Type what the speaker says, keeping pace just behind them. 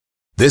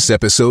This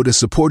episode is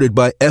supported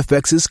by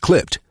FX's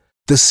Clipped,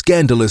 the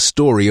scandalous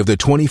story of the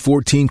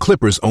 2014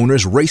 Clippers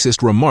owner's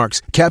racist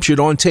remarks captured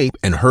on tape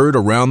and heard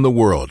around the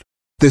world.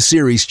 The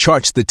series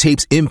charts the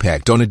tape's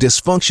impact on a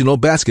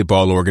dysfunctional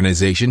basketball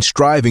organization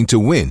striving to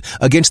win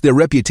against their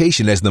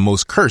reputation as the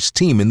most cursed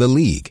team in the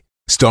league.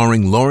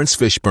 Starring Lawrence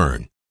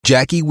Fishburne,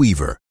 Jackie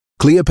Weaver,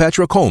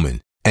 Cleopatra Coleman,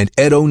 and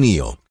Ed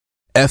O'Neill.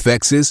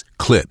 FX's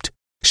Clipped,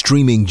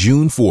 streaming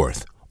June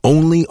 4th,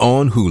 only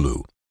on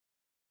Hulu.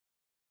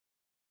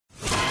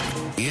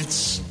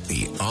 It's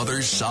The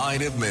Other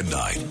Side of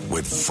Midnight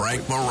with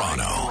Frank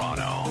Morano.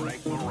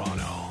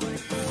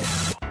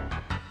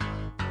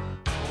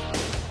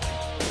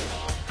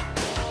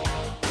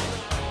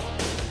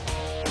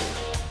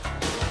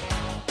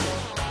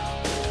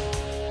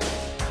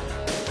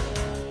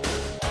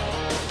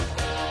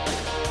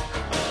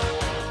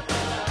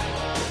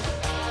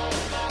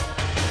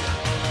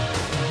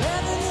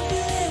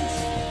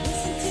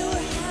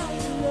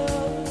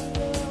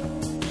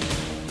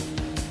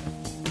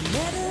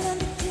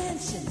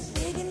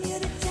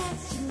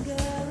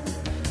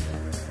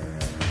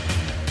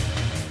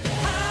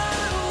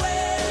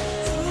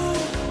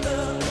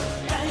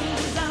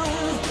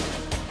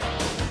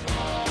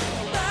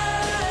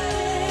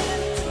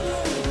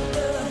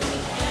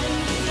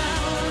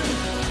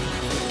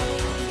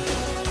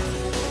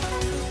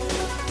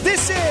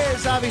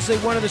 Obviously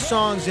one of the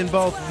songs in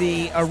both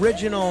the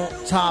original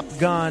Top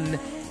Gun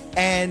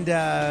and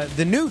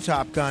the new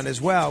Top Gun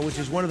as well, which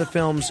is one of the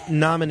films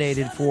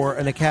nominated for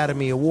an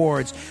Academy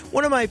Awards.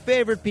 One of my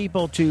favorite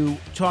people to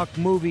talk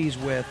movies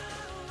with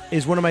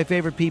is one of my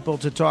favorite people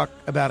to talk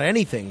about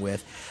anything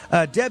with.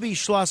 Debbie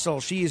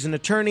Schlussel. She is an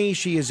attorney.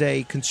 She is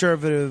a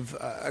conservative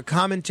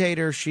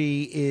commentator.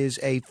 She is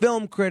a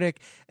film critic,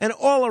 an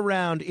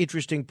all-around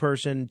interesting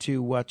person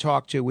to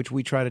talk to, which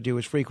we try to do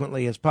as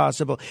frequently as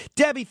possible.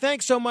 Debbie,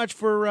 thanks so much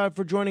for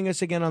joining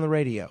us again on the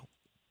radio.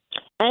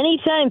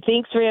 Anytime.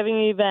 Thanks for having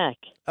me back.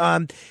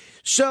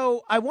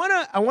 So I want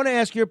to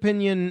ask your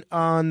opinion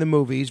on the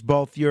movies,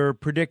 both your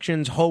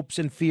predictions, hopes,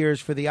 and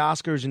fears for the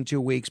Oscars in 2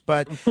 weeks.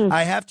 But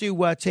I have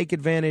to take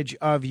advantage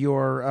of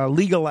your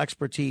legal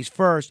expertise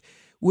first.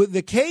 With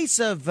the case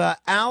of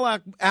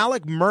Alec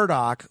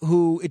Murdaugh,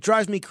 who, it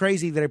drives me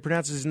crazy that I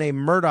pronounce his name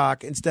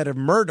Murdoch instead of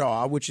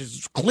Murdaugh, which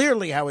is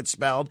clearly how it's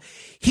spelled.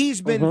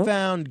 He's been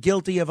found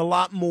guilty of a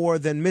lot more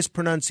than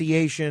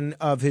mispronunciation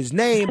of his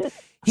name.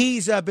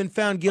 He's been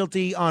found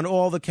guilty on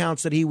all the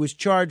counts that he was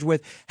charged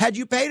with. Had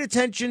you paid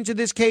attention to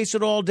this case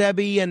at all,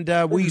 Debbie, and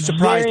were you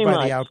surprised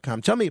by the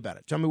outcome? Tell me about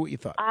it. Tell me what you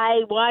thought.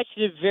 I watched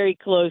it very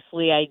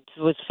closely. I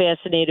was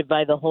fascinated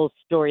by the whole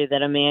story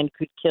that a man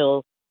could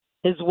kill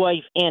his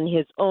wife and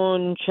his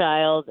own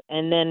child,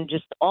 and then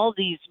just all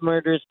these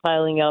murders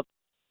piling up,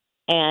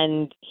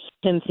 and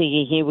him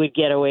thinking he would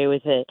get away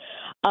with it.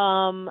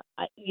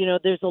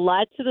 There's a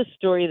lot to the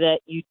story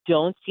that you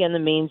don't see on the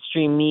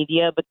mainstream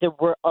media, but there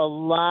were a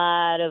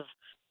lot of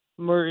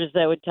murders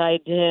that were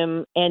tied to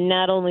him. And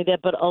not only that,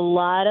 but a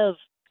lot of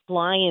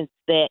clients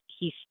that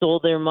he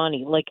stole their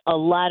money, like a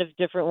lot of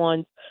different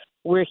ones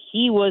where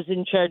he was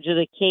in charge of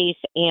the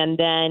case. And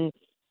then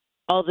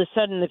all of a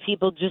sudden the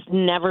people just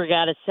never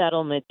got a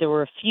settlement. There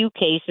were a few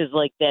cases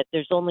like that.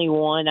 There's only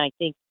one, I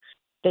think,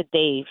 that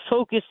they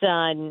focused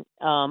on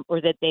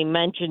or that they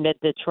mentioned at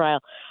the trial.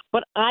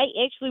 But I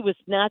actually was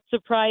not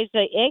surprised.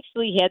 I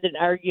actually had an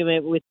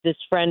argument with this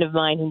friend of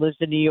mine who lives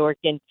in New York,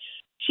 and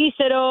she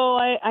said,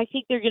 I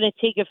think they're going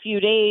to take a few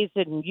days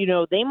and,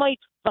 they might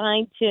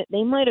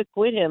they might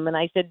acquit him. And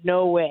I said,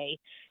 no way.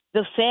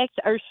 The facts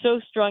are so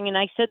strong, and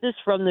I said this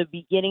from the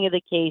beginning of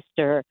the case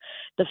to her.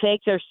 The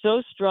facts are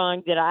so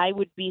strong that I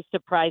would be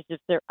surprised if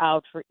they're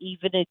out for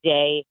even a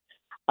day.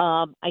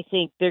 I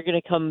think they're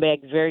going to come back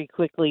very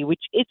quickly,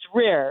 which it's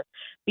rare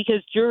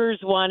because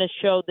jurors want to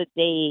show that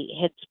they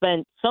had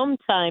spent some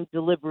time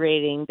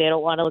deliberating. They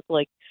don't want to look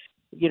like,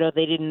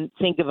 they didn't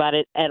think about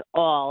it at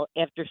all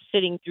after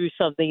sitting through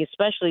something,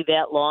 especially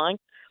that long.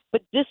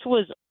 But this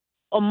was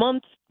a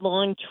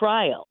month-long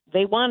trial.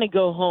 They want to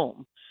go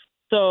home.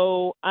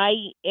 So I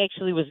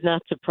actually was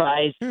not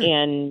surprised,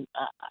 and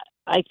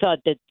I thought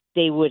that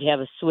they would have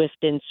a swift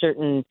and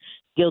certain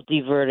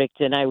guilty verdict,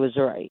 and I was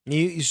right.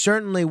 You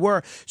certainly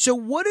were. So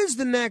what is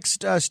the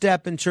next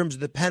step in terms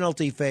of the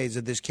penalty phase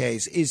of this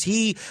case? Is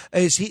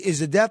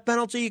the death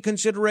penalty a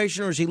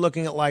consideration, or is he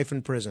looking at life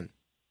in prison?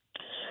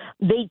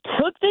 They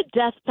took the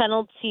death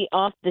penalty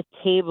off the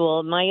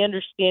table. My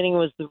understanding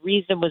was the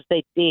reason was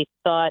that they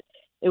thought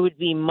it would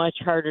be much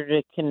harder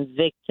to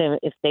convict him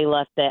if they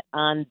left that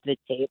on the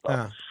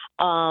table.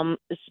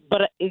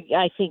 But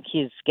I think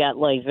he's got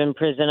life in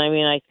prison. I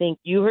mean, I think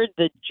you heard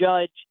the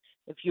judge,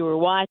 if you were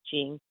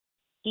watching,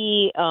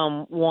 he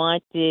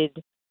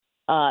wanted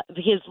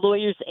his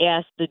lawyers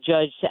asked the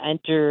judge to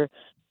enter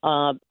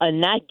a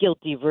not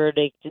guilty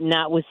verdict,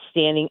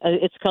 notwithstanding.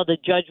 It's called a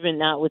judgment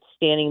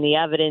notwithstanding the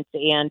evidence,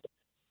 and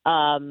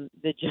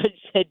the judge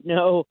said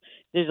no.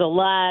 There's a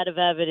lot of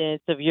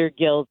evidence of your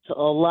guilt,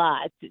 a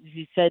lot.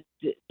 He said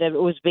that it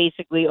was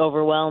basically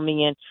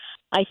overwhelming, and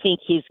I think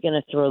he's going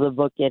to throw the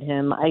book at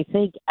him. I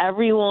think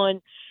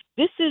everyone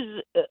this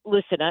is,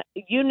 listen,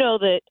 you know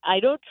that I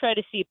don't try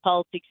to see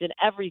politics in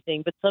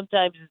everything, but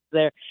sometimes it's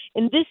there.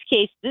 In this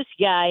case, this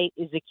guy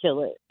is a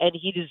killer, and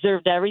he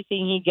deserved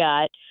everything he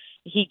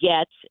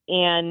gets,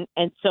 and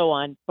so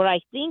on. But I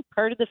think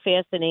part of the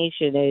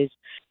fascination is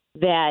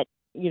that,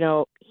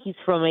 he's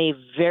from a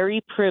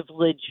very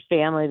privileged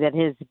family that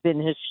has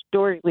been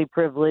historically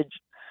privileged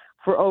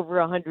for over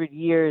 100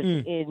 years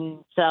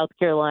in South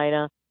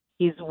Carolina.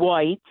 He's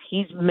white.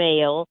 He's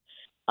male.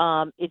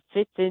 It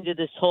fits into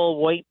this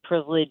whole white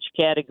privilege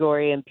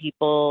category, and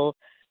people,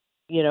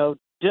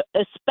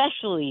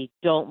 especially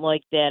don't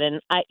like that. And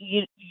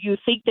you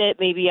think that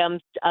maybe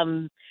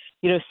I'm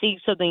seeing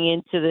something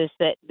into this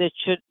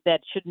that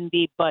shouldn't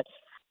be. But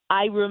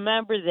I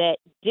remember that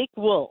Dick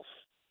Wolf,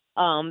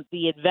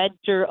 the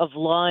inventor of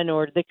Law and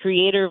Order, the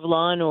creator of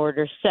Law and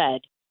Order,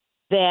 said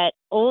that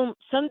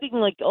something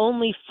like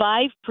only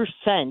 5%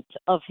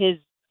 of his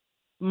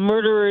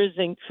murderers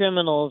and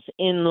criminals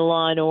in the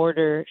Law and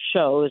Order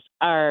shows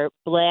are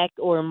black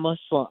or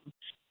Muslim.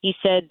 He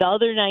said the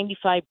other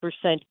 95%,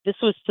 this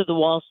was to the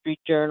Wall Street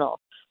Journal,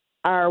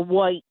 are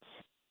white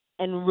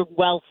and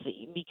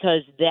wealthy,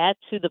 because that's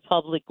who the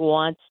public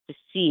wants to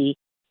see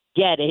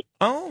get it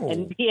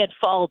and be at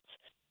fault.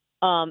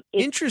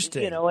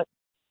 Interesting.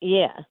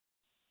 Yeah.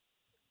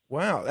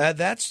 Wow,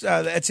 that's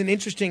an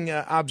interesting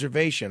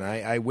observation.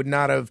 I would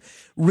not have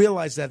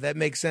realized that. That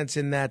makes sense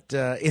in that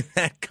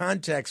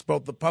context,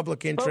 both the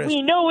public interest. But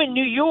we know in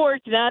New York,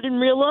 not in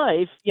real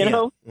life, you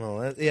know.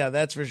 Well,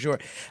 that's for sure.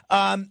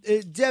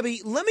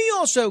 Debbie, let me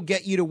also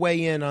get you to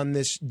weigh in on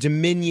this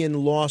Dominion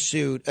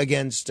lawsuit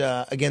against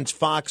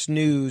Fox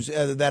News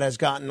that has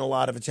gotten a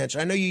lot of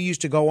attention. I know you used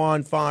to go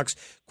on Fox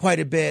quite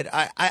a bit.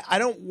 I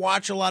don't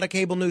watch a lot of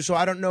cable news, so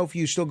I don't know if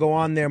you still go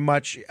on there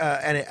much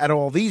at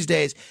all these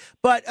days.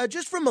 But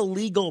just from a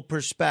legal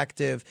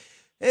perspective,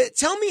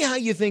 tell me how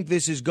you think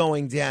this is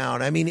going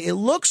down. I mean, it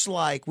looks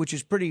like, which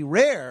is pretty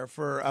rare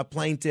for a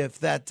plaintiff,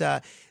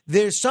 that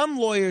there's some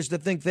lawyers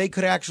that think they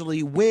could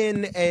actually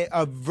win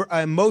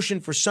a motion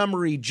for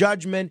summary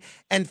judgment,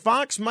 and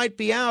Fox might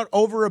be out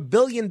over $1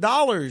 billion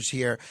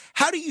here.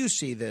 How do you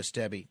see this,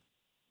 Debbie?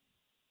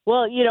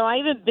 Well, I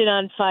haven't been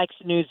on Fox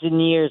News in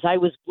years. I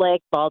was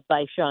blackballed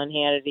by Sean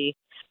Hannity,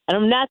 and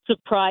I'm not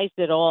surprised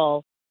at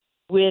all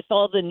with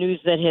all the news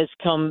that has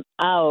come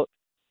out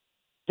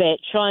that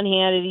Sean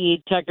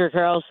Hannity, Tucker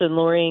Carlson,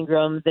 Laura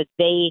Ingraham, that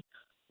they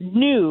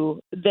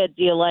knew that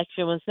the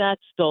election was not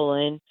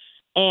stolen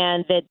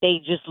and that they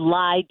just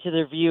lied to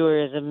their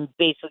viewers and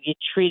basically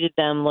treated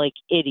them like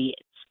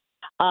idiots.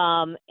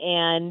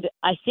 And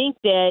I think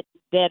that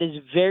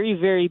is very,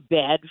 very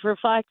bad for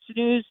Fox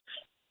News.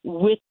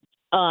 With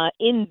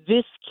in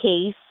this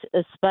case,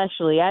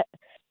 especially,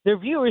 their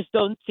viewers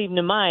don't seem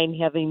to mind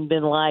having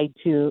been lied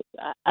to.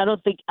 I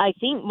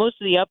think most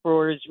of the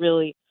uproar is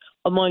really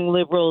among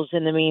liberals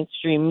in the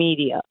mainstream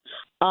media.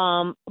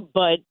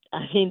 But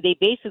I mean, they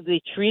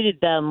basically treated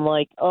them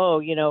like,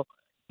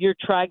 you're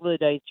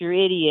troglodytes, you're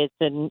idiots,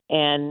 and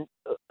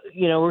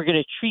we're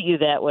going to treat you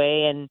that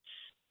way. And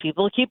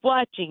people keep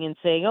watching and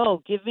saying,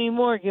 oh, give me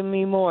more, give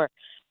me more.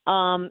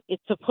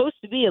 It's supposed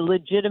to be a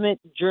legitimate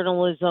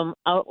journalism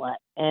outlet,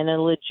 and a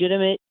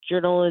legitimate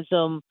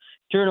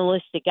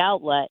journalistic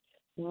outlet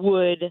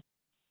would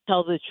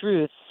tell the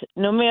truth,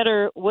 no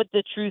matter what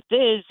the truth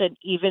is, and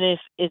even if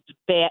it's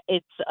bad,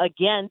 it's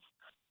against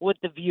what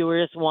the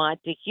viewers want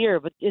to hear.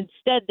 But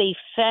instead, they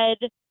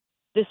fed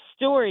the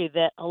story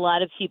that a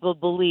lot of people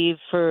believe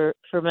for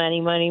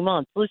many, many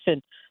months.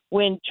 Listen,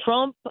 when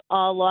Trump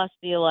lost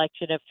the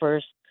election at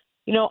first,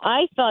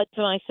 I thought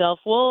to myself,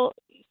 well,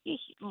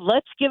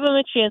 let's give him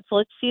a chance.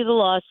 Let's see the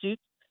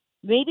lawsuits.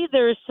 Maybe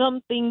there is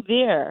something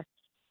there.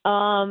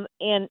 And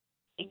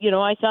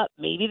I thought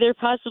maybe there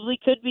possibly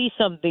could be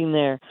something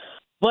there.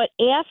 But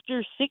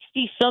after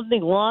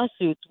 60-something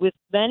lawsuits with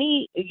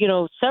many,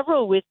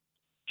 several with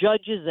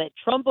judges that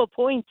Trump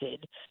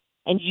appointed,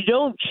 and you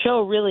don't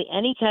show really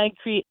any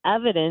concrete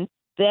evidence,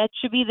 that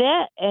should be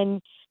that.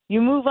 And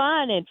you move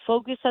on and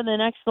focus on the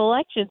next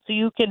election so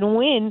you can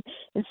win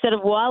instead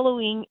of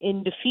wallowing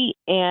in defeat.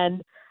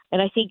 And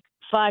I think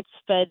Fox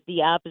fed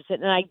the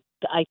opposite. And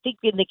I think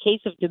in the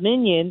case of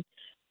Dominion,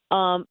 a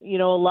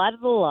lot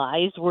of the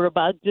lies were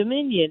about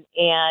Dominion,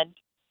 and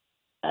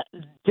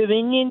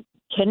Dominion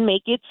can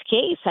make its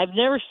case. I've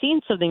never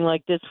seen something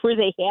like this where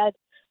they had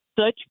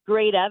such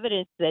great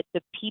evidence that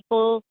the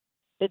people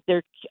that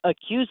they're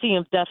accusing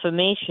of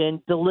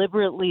defamation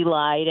deliberately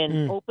lied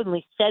and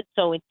openly said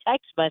so in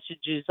text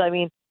messages. I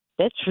mean,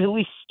 that's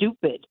really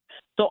stupid.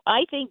 So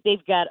I think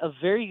they've got a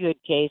very good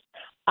case.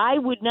 I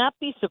would not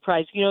be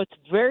surprised. It's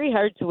very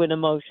hard to win a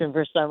motion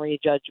for summary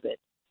judgment,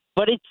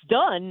 but it's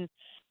done.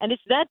 And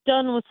it's not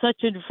done with such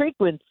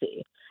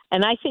infrequency.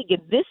 And I think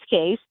in this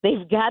case,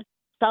 they've got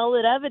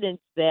solid evidence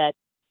that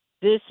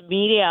this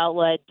media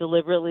outlet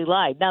deliberately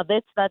lied. Now,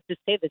 that's not to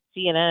say that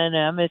CNN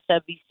and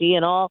MSNBC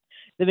and all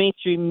the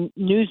mainstream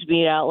news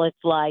media outlets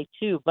lie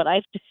too. But I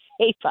have to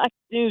say Fox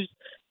News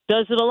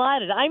does it a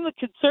lot. And I'm a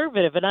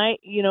conservative, and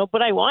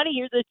but I want to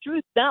hear the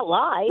truth, not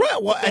lie.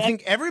 Right. Well, I That's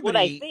think what everybody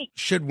I think.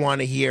 should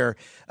want to hear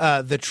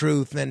the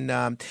truth. And,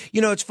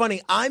 it's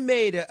funny. I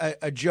made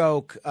a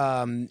joke,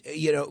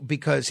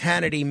 because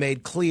Hannity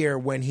made clear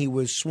when he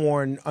was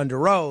sworn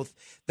under oath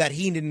that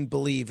he didn't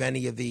believe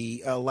any of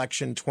the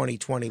election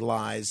 2020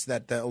 lies,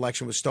 that the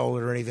election was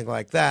stolen or anything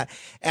like that.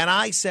 And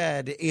I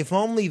said, if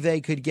only they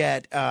could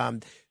get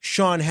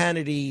Sean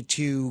Hannity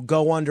to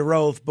go under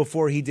oath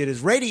before he did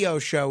his radio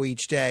show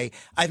each day,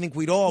 I think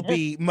we'd all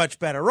be much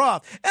better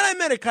off. And I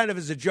meant it kind of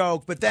as a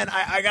joke, but then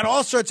I got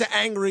all sorts of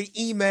angry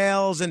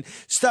emails and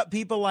stuff,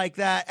 people like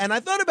that. And I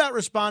thought about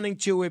responding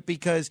to it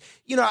because,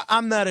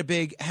 I'm not a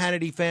big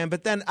Hannity fan,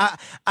 but then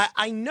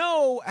I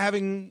know,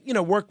 having,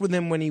 worked with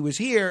him when he was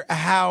here,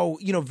 how,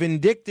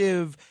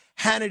 vindictive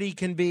Hannity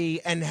can be,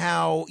 and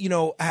how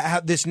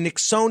this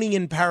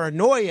Nixonian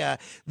paranoia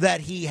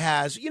that he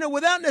has,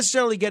 without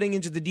necessarily getting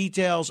into the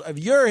details of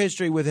your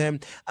history with him.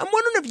 I'm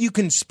wondering if you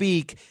can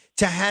speak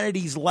to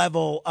Hannity's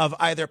level of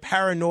either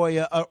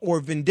paranoia or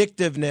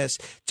vindictiveness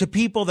to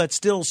people that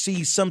still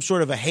see some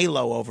sort of a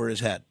halo over his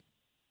head.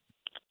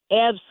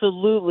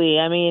 Absolutely.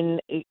 I mean,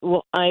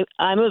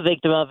 I'm a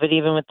victim of it,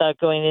 even without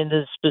going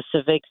into the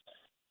specifics.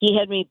 He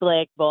had me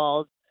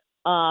blackballed.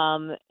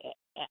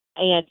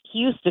 And he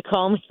used to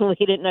call me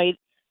late at night,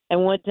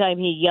 and one time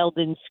he yelled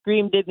and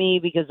screamed at me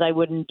because I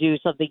wouldn't do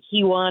something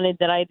he wanted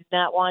that I did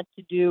not want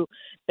to do,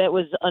 that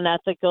was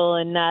unethical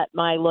and not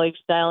my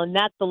lifestyle and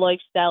not the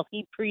lifestyle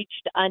he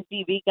preached on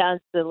TV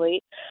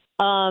constantly.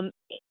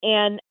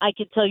 And I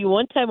could tell you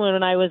one time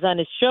when I was on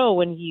his show,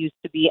 when he used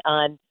to be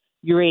on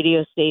your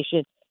radio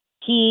station,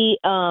 he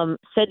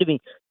said to me,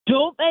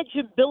 "Don't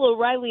mention Bill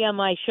O'Reilly on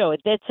my show."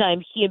 At that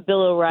time, he and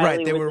Bill O'Reilly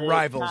Right, they were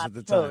rivals at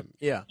the time.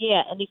 Yeah.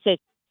 Yeah, and he said,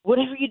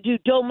 "Whatever you do,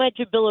 don't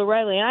mention Bill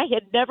O'Reilly." And I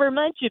had never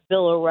mentioned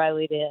Bill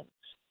O'Reilly to him.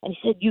 And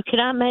he said, "You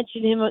cannot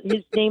mention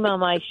his name on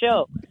my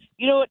show."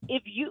 You know what?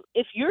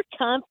 If you're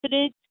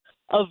confident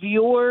of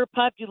your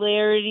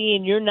popularity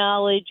and your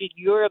knowledge and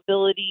your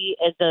ability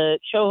as a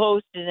show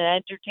host and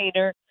an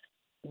entertainer,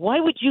 why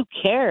would you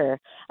care?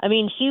 I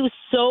mean, he was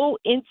so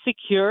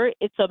insecure.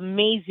 It's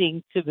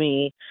amazing to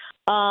me.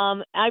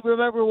 I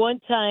remember one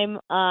time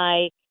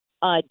I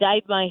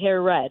dyed my hair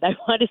red. I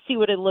wanted to see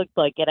what it looked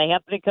like, and I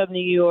happened to come to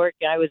New York,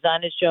 and I was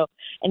on his show,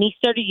 and he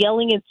started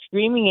yelling and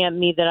screaming at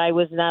me that I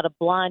was not a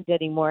blonde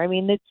anymore. I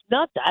mean, it's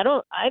nuts.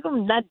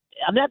 I'm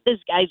not this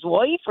guy's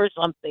wife or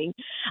something.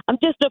 I'm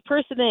just a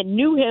person that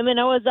knew him, and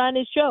I was on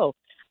his show.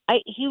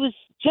 He was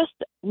just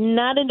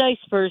not a nice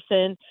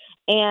person,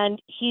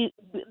 and the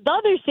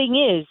other thing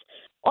is,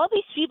 all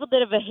these people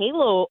that have a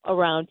halo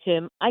around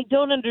him, I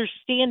don't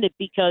understand it,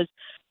 because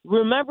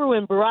remember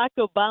when Barack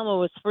Obama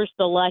was first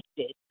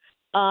elected,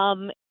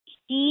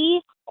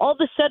 he all of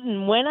a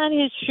sudden went on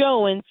his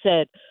show and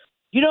said,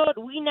 "You know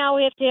what, we now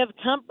have to have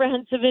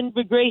comprehensive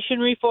immigration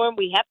reform.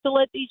 We have to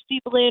let these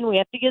people in. We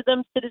have to give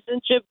them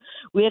citizenship.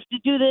 We have to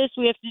do this.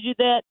 We have to do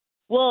that."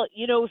 Well,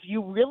 if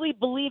you really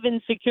believe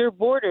in secure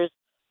borders,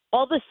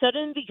 all of a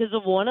sudden, because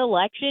of one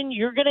election,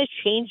 you're going to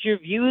change your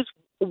views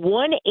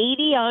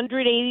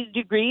 180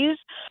 degrees.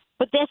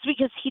 But that's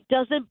because he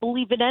doesn't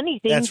believe in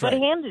anything but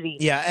Hannity.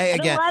 Yeah,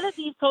 again, a lot of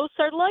these hosts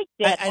are like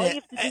that.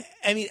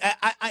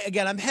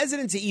 I'm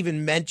hesitant to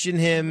even mention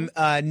him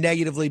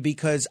negatively,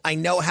 because I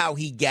know how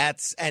he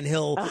gets, and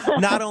he'll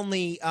not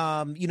only,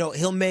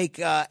 he'll make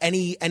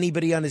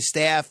anybody on his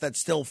staff that's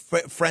still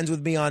friends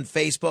with me on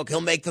Facebook, he'll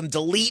make them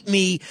delete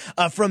me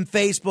from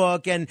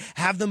Facebook and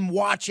have them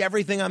watch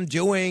everything I'm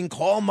doing,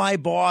 call my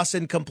boss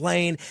and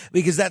complain,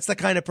 because that's the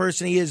kind of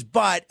person he is.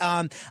 But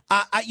and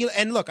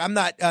look, I'm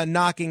not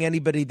knocking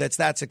anybody that's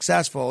that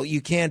successful.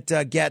 You can't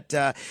get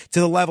to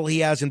the level he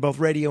has in both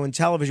radio and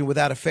television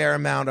without a fair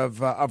amount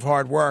of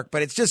hard work.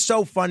 But it's just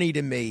so funny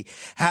to me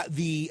how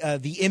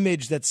the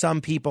image that some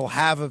people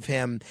have of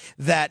him,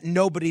 that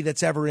nobody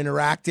that's ever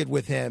interacted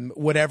with him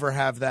would ever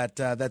have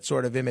that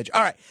sort of image.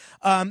 All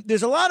right,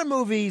 there's a lot of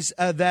movies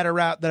that are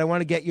out that I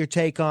want to get your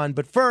take on.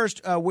 But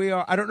first, I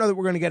don't know that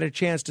we're going to get a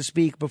chance to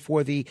speak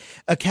before the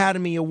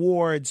Academy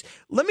Awards.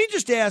 Let me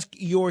just ask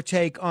your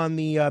take on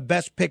the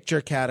Best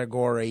Picture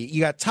category. You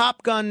got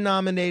Top Gun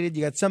nominated.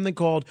 You got something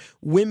called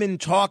Women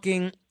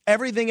Talking,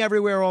 Everything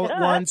Everywhere All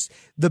at Once,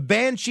 The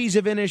Banshees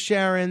of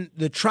Inisherin,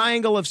 The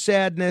Triangle of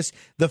Sadness,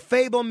 The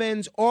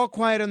Fabelmans, All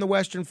Quiet on the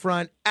Western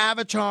Front,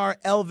 Avatar,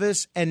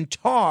 Elvis, and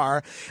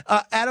Tar.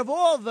 Out of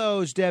all of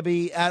those,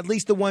 Debbie, at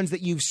least the ones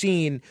that you've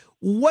seen,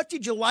 what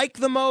did you like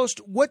the most?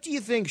 What do you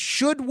think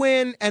should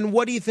win? And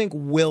what do you think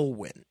will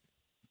win?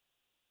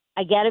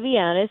 I got to be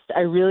honest,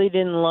 I really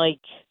didn't like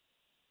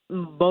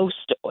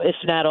most, if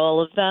not all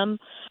of them.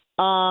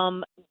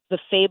 The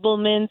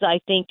Fabelmans, I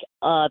think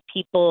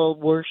people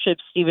worship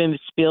Steven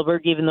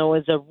Spielberg, even though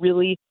it was a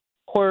really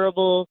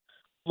horrible,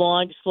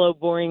 long, slow,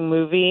 boring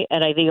movie.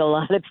 And I think a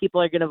lot of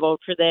people are going to vote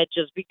for that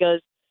just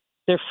because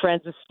they're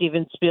friends with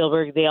Steven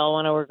Spielberg. They all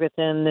want to work with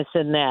him, this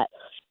and that.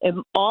 It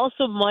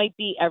also might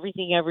be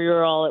Everything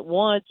Everywhere All at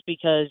Once,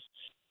 because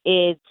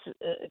it's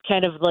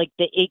kind of like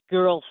the it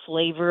girl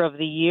flavor of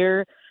the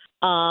year.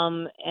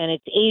 and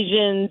it's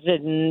Asians,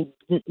 and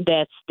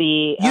that's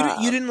the.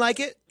 You didn't like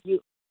it?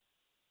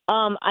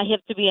 I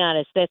have to be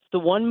honest. That's the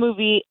one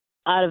movie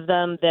out of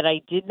them that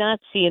I did not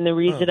see, and the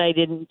reason I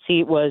didn't see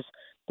it was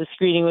the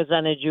screening was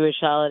on a Jewish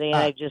holiday, and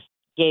I just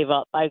gave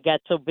up. I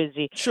got so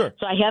busy. Sure.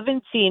 So I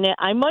haven't seen it.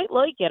 I might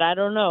like it. I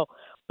don't know.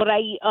 But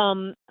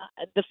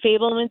the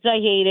Fablemans I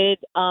hated.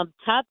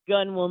 Top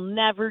Gun will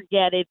never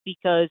get it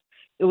because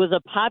it was a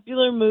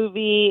popular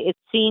movie. It's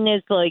seen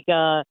as like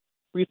a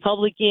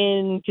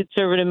Republican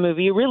conservative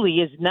movie. It really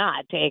is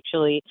not,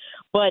 actually.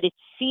 But it's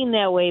seen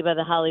that way by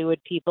the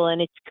Hollywood people,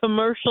 and it's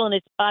commercial and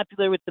it's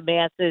popular with the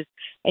masses.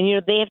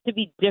 And, they have to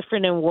be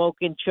different and woke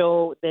and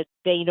show that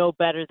they know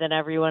better than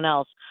everyone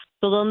else.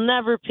 So they'll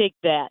never pick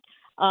that.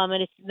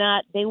 And it's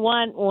not, they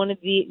want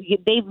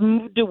they've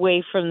moved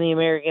away from the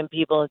American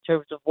people in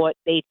terms of what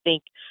they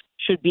think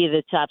should be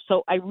the top.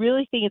 So I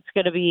really think it's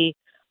going to be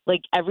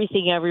like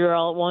Everything Everywhere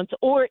All at Once,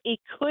 or it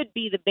could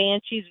be The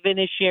Banshees of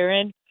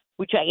Inisherin,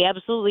 which I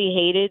absolutely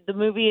hated. The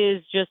movie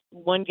is just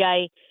one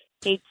guy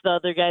hates the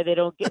other guy.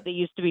 They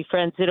used to be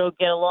friends. They don't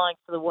get along.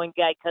 So the one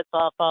guy cuts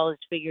off all his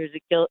fingers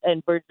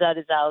and burns out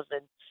his house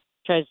and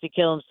tries to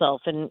kill himself.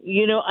 And,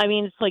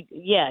 it's like,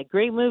 yeah,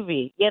 great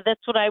movie. Yeah,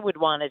 that's what I would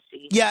want to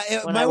see. Yeah,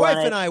 my wife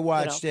and I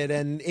watched it,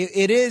 and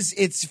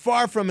it's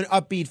far from an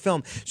upbeat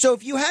film. So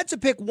if you had to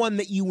pick one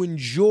that you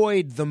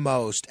enjoyed the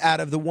most out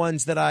of the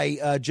ones that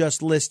I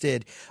just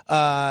listed,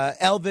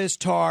 Elvis,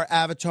 Tar,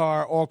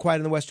 Avatar, All Quiet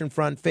on the Western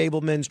Front,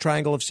 Fabelmans,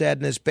 Triangle of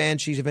Sadness,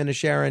 Banshees of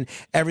Inisherin,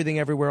 Everything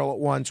Everywhere All at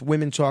Once,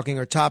 Women Talking,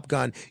 or Top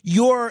Gun,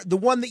 the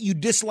one that you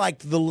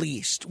disliked the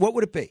least, what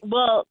would it be?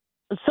 Well,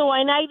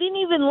 and I didn't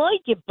even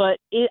like it, but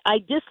I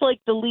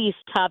disliked the least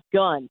Top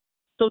Gun.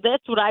 So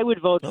that's what I would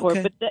vote for.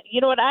 But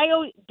you know what?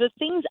 The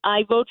things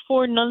I vote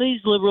for, none of these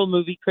liberal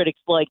movie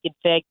critics like. In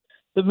fact,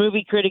 the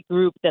movie critic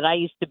group that I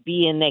used to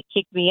be in that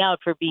kicked me out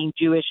for being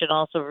Jewish and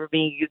also for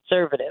being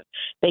conservative.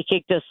 They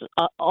kicked us,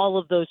 all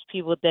of those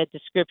people with that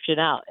description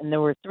out, and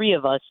there were three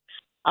of us.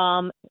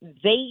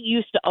 They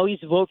used to always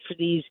vote for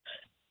these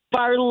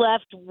far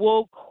left,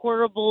 woke,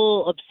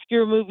 horrible,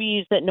 obscure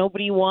movies that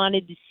nobody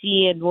wanted to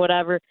see and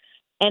whatever.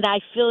 And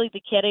I feel like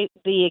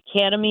the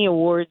Academy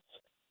Awards,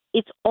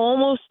 it's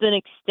almost an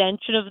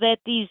extension of that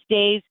these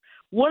days.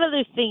 One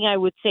other thing I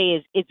would say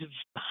is it's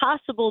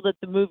possible that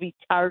the movie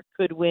Tar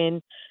could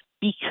win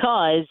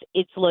because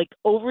it's like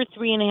over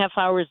 3.5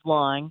 hours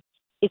long.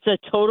 It's a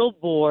total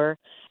bore,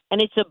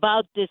 and it's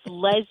about this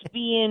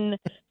lesbian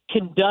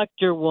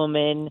conductor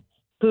woman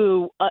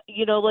who,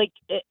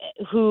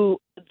 who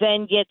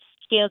then gets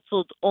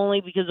canceled only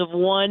because of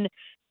one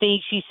thing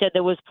she said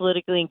that was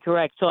politically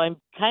incorrect. So I'm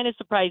kind of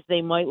surprised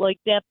they might like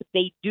that, but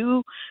they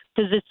do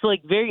because it's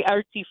like very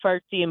artsy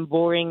fartsy and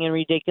boring and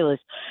ridiculous.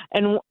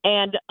 And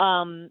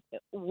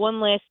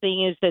one last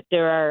thing is that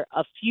there are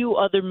a few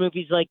other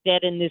movies like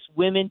that, and this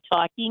women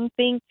talking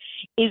thing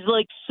is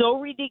like so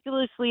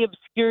ridiculously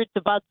obscure. It's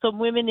about some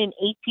women in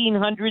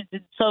 1800s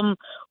in some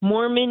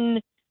Mormon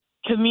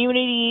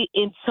community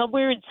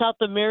somewhere in South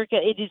America.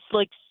 It is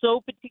like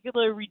so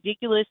particular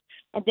ridiculous,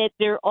 and that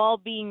they're all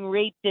being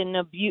raped and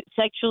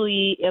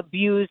sexually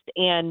abused,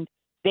 and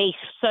they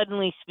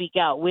suddenly speak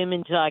out.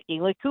 Women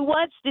talking. Like, who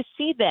wants to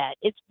see that?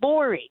 It's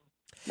boring.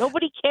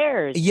 Nobody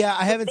cares. Yeah,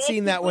 I haven't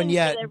seen that one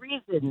yet,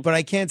 but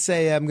I can't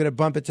say I'm going to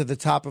bump it to the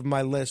top of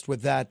my list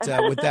with that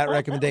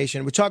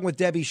recommendation. We're talking with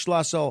Debbie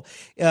Schlussel.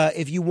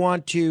 If you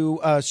want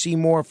to see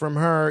more from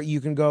her,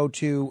 you can go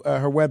to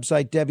her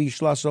website,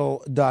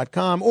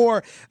 debbieschlussel.com,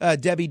 or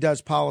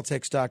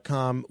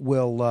debbiedoespolitics.com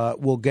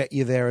will get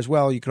you there as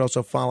well. You can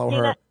also follow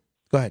her.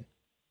 Go ahead.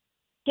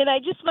 Can I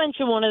just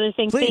mention one other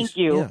thing? Please. Thank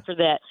you for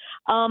that.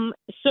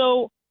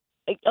 So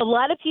a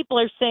lot of people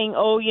are saying, it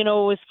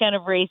was kind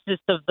of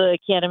racist of the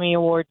Academy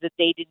Awards that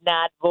they did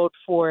not vote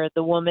for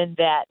the woman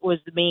that was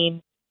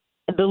the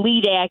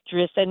lead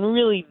actress and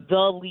really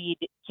the lead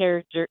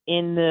character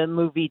in the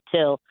movie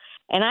Till.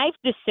 And I have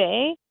to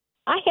say,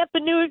 I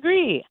happen to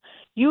agree.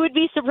 You would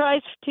be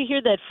surprised to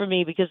hear that from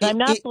me because I'm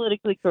not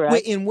politically correct.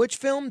 Wait, in which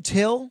film?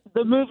 Till?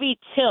 The movie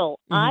Till.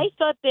 Mm-hmm. I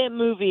thought that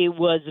movie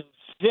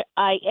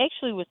I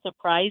actually was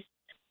surprised.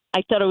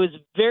 I thought it was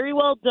very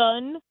well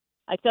done.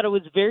 I thought it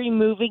was very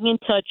moving and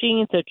touching.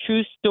 It's a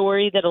true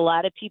story that a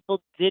lot of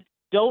people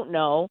don't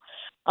know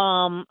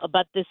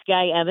about this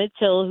guy, Emmett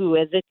Till, who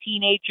as a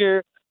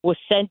teenager was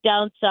sent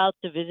down south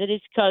to visit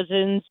his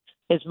cousins.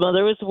 His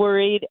mother was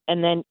worried,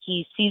 and then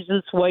he sees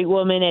this white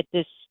woman at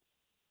this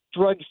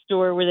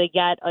drugstore where they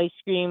got ice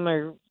cream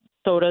or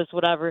sodas,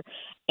 whatever,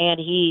 and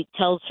he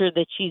tells her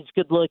that she's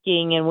good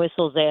looking and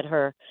whistles at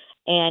her.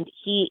 And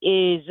he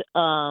is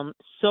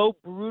so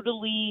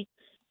brutally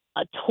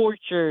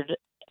tortured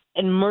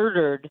and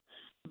murdered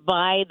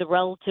by the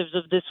relatives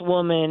of this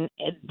woman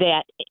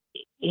that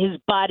his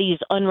body is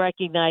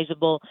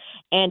unrecognizable.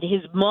 And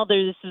his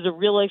mother, this is a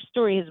real life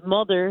story, his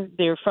mother,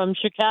 they're from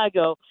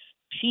Chicago,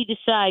 she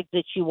decides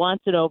that she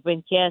wants an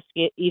open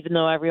casket even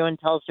though everyone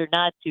tells her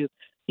not to,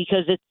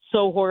 because it's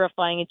so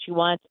horrifying and she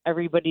wants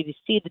everybody to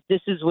see that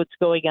this is what's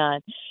going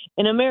on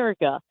in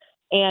America.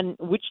 and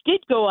which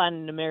did go on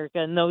in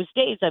America in those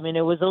days. I mean,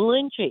 it was a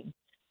lynching.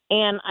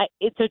 And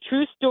it's a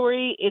true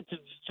story. It's a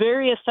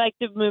very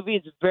effective movie.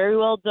 It's very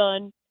well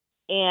done.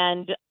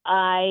 And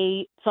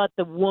I thought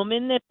the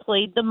woman that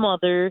played the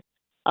mother,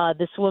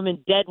 this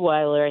woman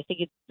Deadweiler, I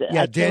think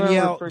it's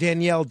Danielle Deadweiler.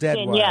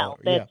 Danielle,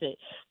 that's it.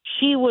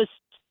 She was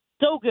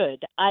so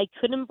good. I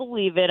couldn't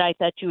believe it. I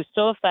thought she was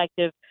so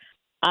effective.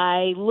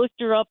 I looked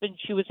her up, and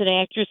she was an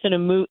actress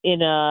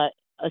in a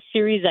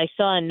series I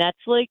saw on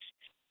Netflix,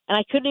 and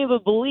I couldn't even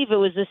believe it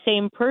was the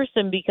same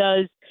person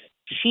because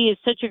she is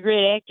such a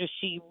great actress.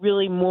 She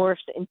really morphs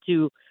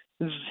into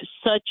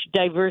such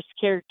diverse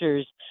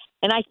characters.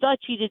 And I thought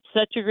she did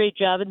such a great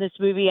job in this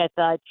movie. I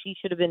thought she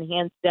should have been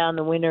hands down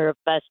the winner of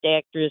Best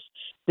Actress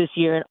this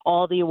year in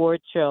all the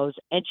award shows.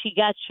 And she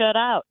got shut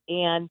out.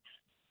 And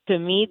to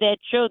me, that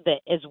showed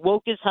that as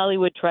woke as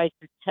Hollywood tries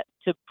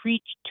to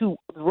preach to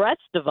the rest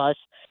of us,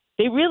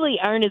 they really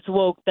aren't as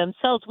woke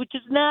themselves, which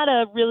is not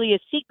really a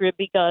secret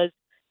because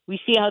we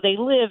see how they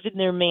live in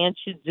their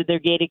mansions and their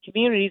gated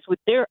communities with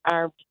their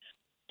armed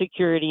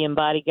security and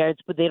bodyguards,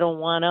 but they don't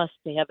want us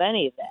to have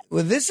any of that.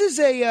 Well, this is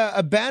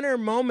a banner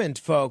moment,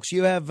 folks.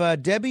 You have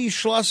Debbie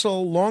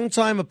Schlussel,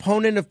 longtime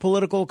opponent of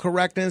political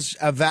correctness,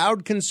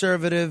 avowed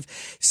conservative,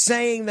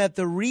 saying that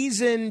the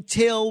reason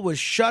Till was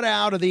shut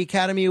out of the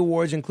Academy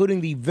Awards, including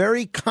the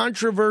very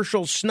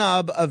controversial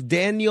snub of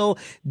Danielle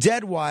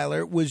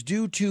Deadweiler, was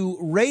due to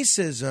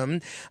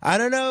racism. I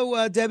don't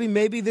know, Debbie,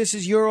 maybe this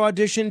is your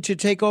audition to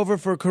take over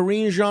for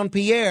Corinne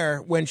Jean-Pierre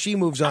when she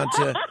moves on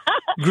to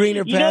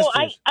greener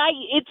pastures.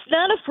 It's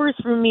not a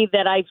first for me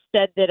that I've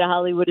said that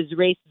Hollywood is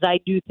racist. I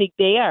do think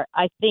they are.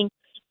 I think,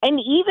 and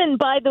even,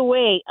 by the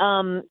way,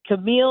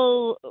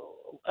 Camille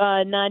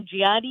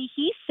Nanjiani,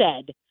 he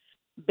said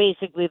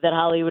basically that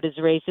Hollywood is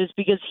racist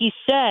because he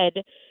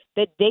said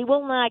that they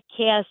will not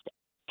cast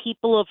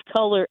people of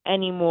color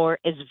anymore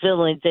as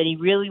villains, and he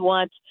really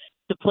wants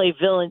to play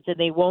villains, and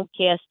they won't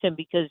cast him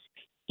because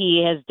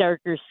he has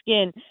darker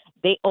skin.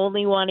 They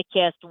only want to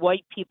cast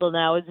white people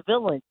now as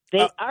villains.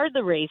 They are the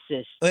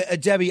racists.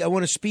 Debbie, I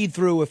want to speed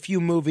through a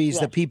few movies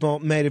that people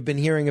may have been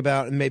hearing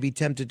about and may be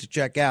tempted to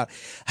check out.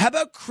 How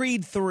about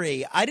Creed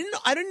 3? I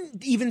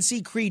didn't even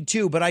see Creed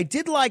 2, but I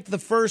did like the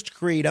first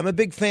Creed. I'm a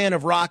big fan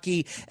of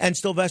Rocky and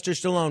Sylvester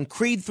Stallone.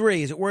 Creed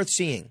 3, is it worth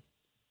seeing?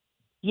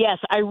 Yes,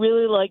 I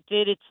really liked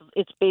it.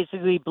 It's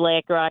basically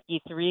Black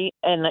Rocky 3,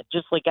 and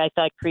just like I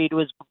thought Creed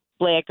was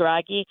Black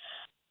Rocky.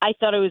 I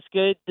thought it was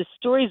good. The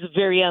story is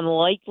very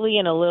unlikely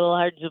and a little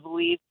hard to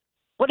believe,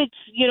 but it's,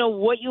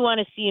 what you want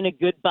to see in a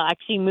good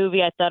boxing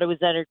movie. I thought it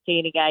was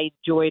entertaining. I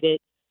enjoyed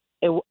it.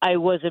 I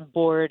wasn't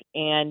bored.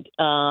 And,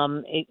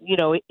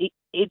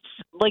 it's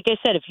like I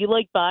said, if you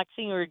like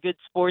boxing or a good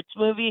sports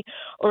movie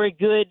or a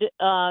good,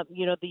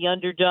 the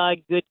underdog,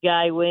 good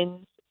guy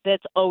wins,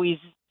 that's always,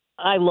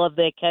 I love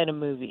that kind of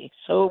movie.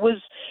 So it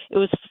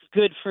was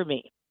good for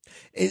me.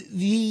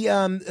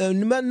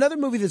 Another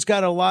movie that's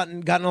gotten a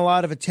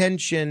lot of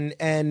attention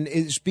and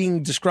is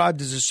being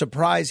described as a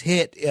surprise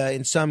hit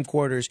in some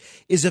quarters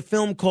is a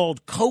film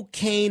called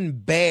Cocaine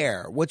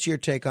Bear. What's your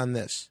take on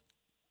this?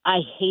 I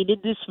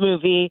hated this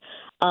movie.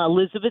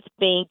 Elizabeth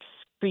Banks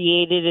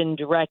created and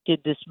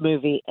directed this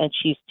movie, and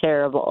she's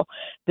terrible.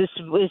 This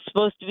was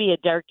supposed to be a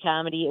dark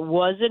comedy. It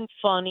wasn't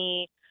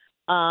funny.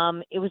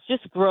 It was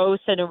just gross,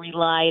 and it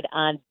relied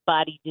on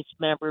body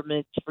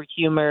dismemberment for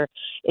humor.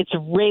 It's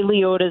Ray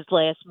Liotta's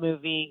last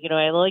movie.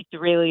 I liked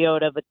Ray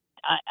Liotta, but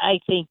I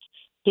think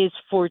his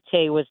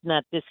forte was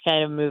not this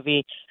kind of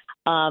movie.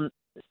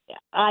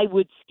 I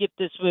would skip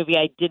this movie.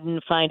 I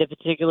didn't find it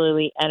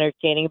particularly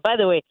entertaining. By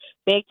the way,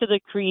 back to the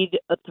Creed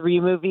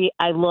 3 movie,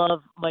 I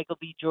love Michael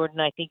B.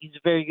 Jordan. I think he's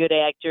a very good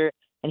actor,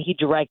 and he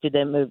directed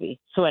that movie.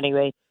 So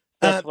anyway,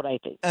 that's what I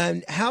think.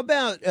 And how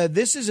about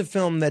this is a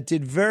film that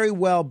did very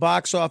well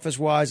box office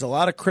wise. A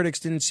lot of critics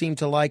didn't seem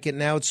to like it.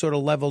 Now it's sort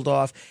of leveled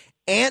off.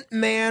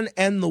 Ant-Man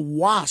and the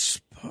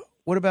Wasp.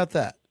 What about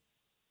that?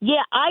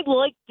 Yeah, I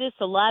liked this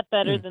a lot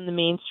better than the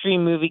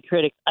mainstream movie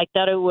critics. I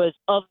thought it was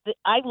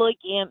I like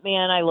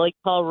Ant-Man. I like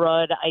Paul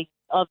Rudd.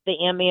 Of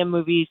the Ant-Man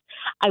movies,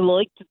 I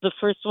liked the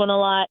first one a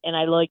lot, and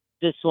I liked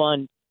this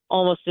one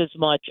almost as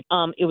much.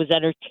 It was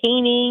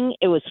entertaining.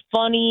 It was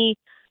funny.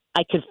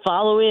 I could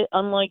follow it,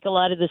 unlike a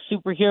lot of the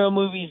superhero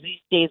movies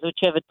these days, which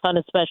have a ton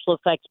of special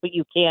effects, but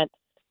you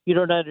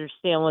don't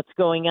understand what's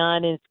going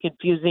on, and it's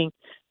confusing.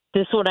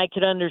 This one I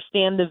could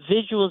understand. The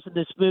visuals of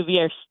this movie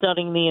are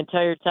stunning the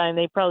entire time.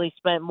 They probably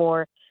spent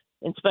more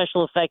in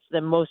special effects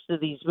than most of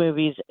these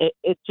movies.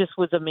 It just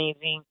was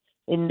amazing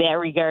in that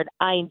regard.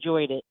 I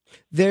enjoyed it.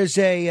 There's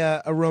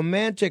a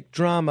romantic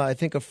drama, I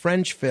think a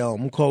French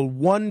film, called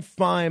One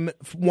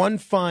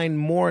Fine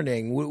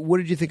Morning. What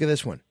did you think of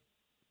this one?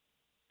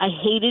 I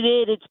hated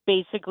it. It's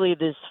basically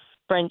this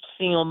French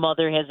single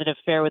mother has an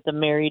affair with a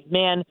married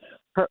man.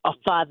 Her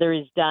father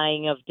is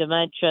dying of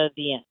dementia at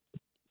the end,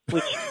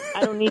 which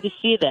I don't need to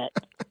see that.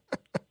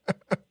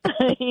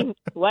 I mean,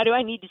 why do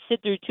I need to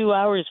sit through 2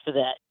 hours for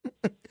that?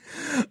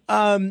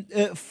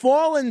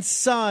 Fallen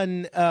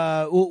Son.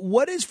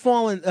 What is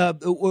Fallen?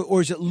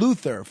 Or is it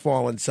Luther?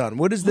 Fallen Son.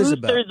 What is this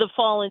about? Luther, the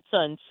Fallen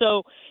Son.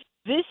 So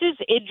this is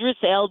Idris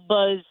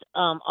Elba's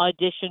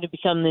audition to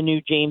become the new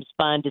James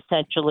Bond.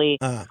 Essentially,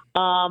 I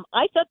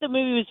thought the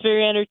movie was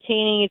very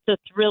entertaining. It's a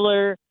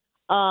thriller.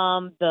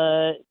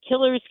 The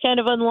killer is kind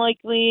of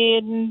unlikely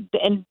and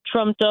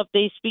trumped up.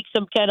 They speak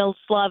some kind of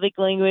Slavic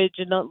language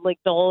and not like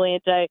the whole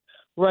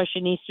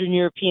anti-Russian Eastern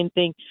European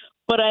thing.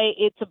 But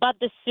it's about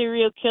the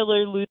serial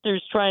killer.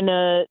 Luther's trying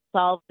to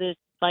solve this,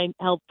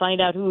 help find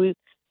out who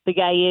the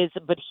guy is,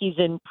 but he's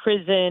in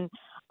prison.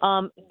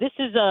 This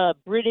is a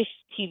British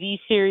TV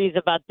series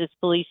about this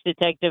police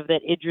detective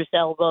that Idris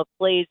Elba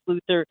plays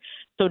Luther.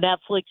 So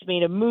Netflix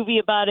made a movie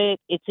about it.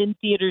 It's in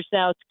theaters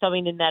now. It's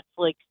coming to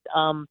Netflix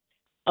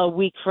a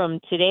week from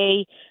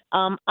today.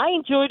 I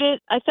enjoyed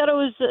it. I thought it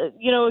was, a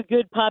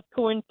good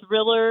popcorn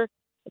thriller.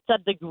 It's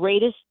not the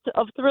greatest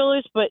of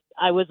thrillers, but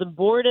I wasn't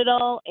bored at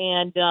all,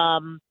 and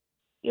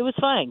it was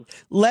fine.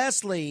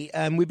 Lastly,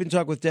 we've been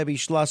talking with Debbie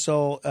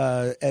Schlussel.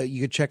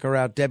 You can check her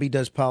out,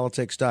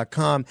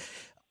 debbiedoespolitics.com.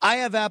 I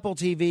have Apple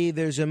TV.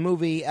 There's a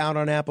movie out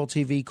on Apple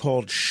TV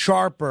called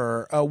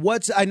Sharper. I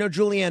know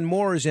Julianne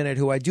Moore is in it,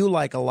 who I do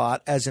like a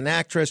lot as an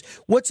actress.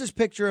 What's this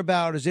picture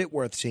about? Is it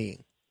worth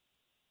seeing?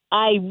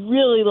 I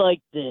really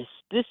like this.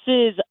 This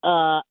is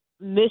a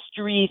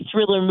mystery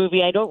thriller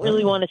movie. I don't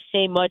really want to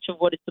say much of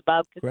what it's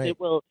about because it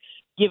will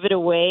give it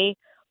away.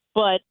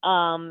 But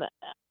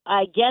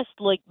I guess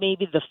like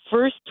maybe the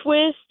first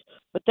twist,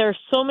 but there are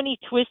so many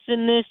twists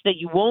in this that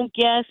you won't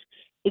guess.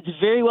 It's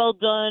very well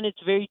done.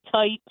 It's very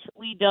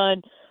tightly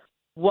done.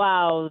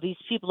 Wow, these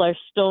people are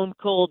stone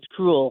cold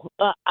cruel.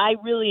 I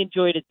really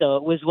enjoyed it, though.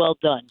 It was well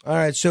done. All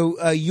right,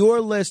 so your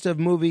list of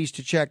movies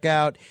to check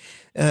out,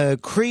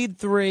 Creed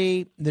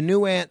 3, The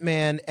New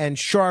Ant-Man, and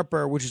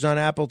Sharper, which is on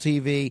Apple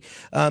TV.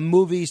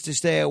 Movies to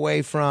stay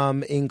away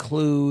from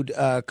include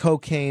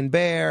Cocaine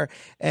Bear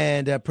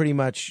and pretty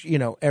much,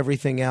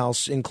 everything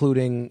else,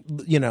 including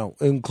Luther,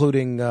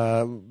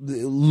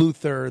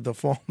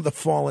 the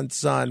Fallen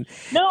Son.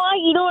 No,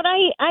 you know what?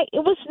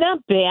 It was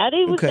not bad.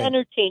 It was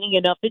entertaining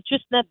enough. It's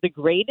just not the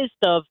greatest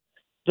of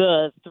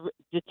the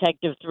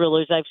detective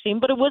thrillers I've seen,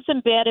 but it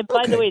wasn't bad. And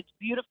by the way, it's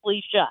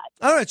beautifully shot.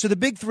 All right, so the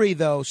big three,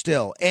 though,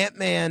 still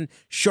Ant-Man,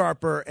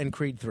 Sharper, and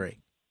Creed 3.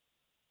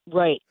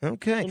 Right.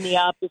 Okay. In the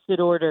opposite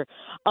order.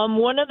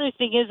 One other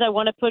thing is I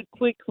want to put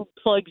quick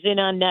plugs in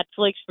on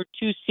Netflix for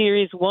two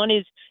series. One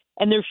is,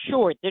 and they're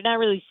short. They're not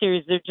really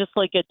series. They're just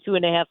like a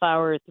 2.5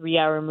 hour or 3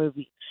 hour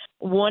movie.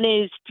 One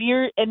is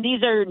Fear, and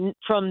these are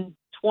from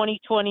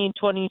 2020 and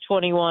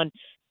 2021.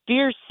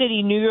 Fear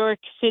City, New York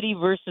City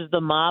versus the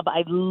mob.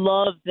 I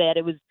love that.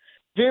 It was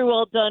very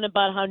well done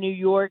about how New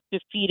York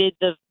defeated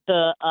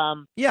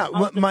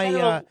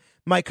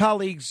my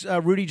colleagues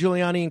Rudy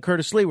Giuliani and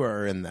Curtis Lewa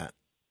are in that.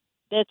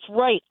 That's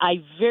right. I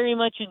very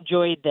much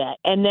enjoyed that.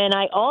 And then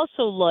I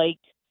also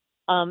liked,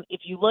 if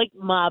you like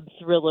mob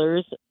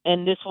thrillers,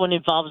 and this one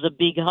involves a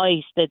big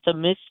heist that's a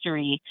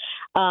mystery,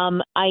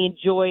 I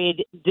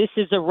enjoyed This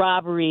Is a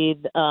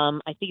Robbery.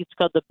 I think it's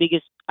called The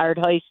Biggest Art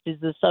Heist is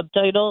the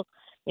subtitle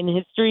in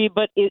history,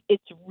 but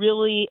it's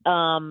really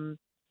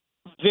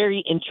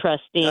very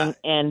interesting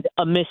and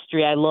a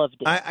mystery. I loved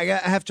it. I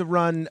have to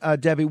run,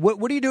 Debbie.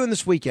 What are you doing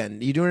this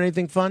weekend? Are you doing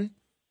anything fun?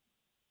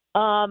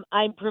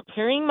 I'm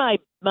preparing my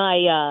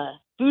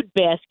food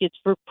baskets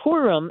for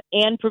Purim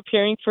and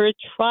preparing for a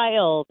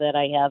trial that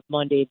I have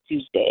Monday and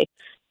Tuesday.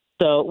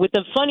 So with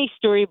a funny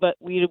story, but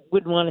we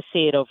wouldn't want to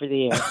say it over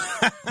the air.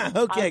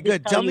 Okay,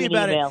 good. Tell me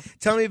about it.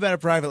 Tell me about it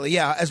privately.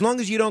 Yeah, as long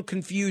as you don't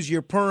confuse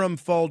your Purim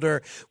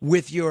folder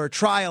with your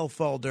trial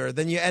folder,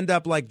 then you end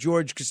up like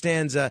George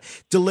Costanza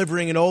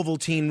delivering an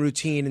Ovaltine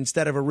routine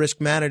instead of a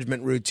risk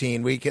management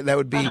routine. That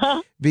would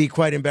be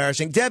quite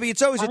embarrassing. Debbie,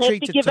 it's always a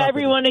treat to give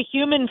everyone a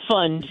human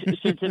fund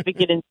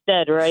certificate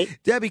instead, right?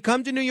 Debbie,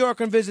 come to New York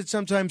and visit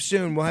sometime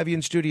soon. We'll have you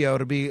in studio.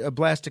 It'll be a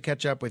blast to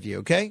catch up with you,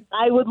 okay?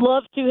 I would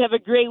love to. Have a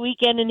great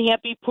weekend and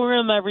happy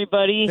Purim,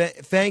 everybody.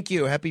 Thank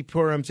you. Happy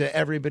Purim to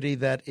everybody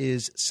that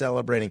is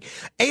celebrating.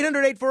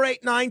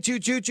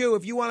 800-848-9222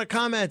 if you want to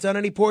comment on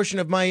any portion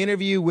of my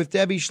interview with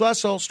Debbie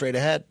Schlussel. Straight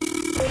ahead.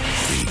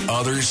 The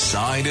Other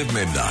Side of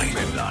Midnight.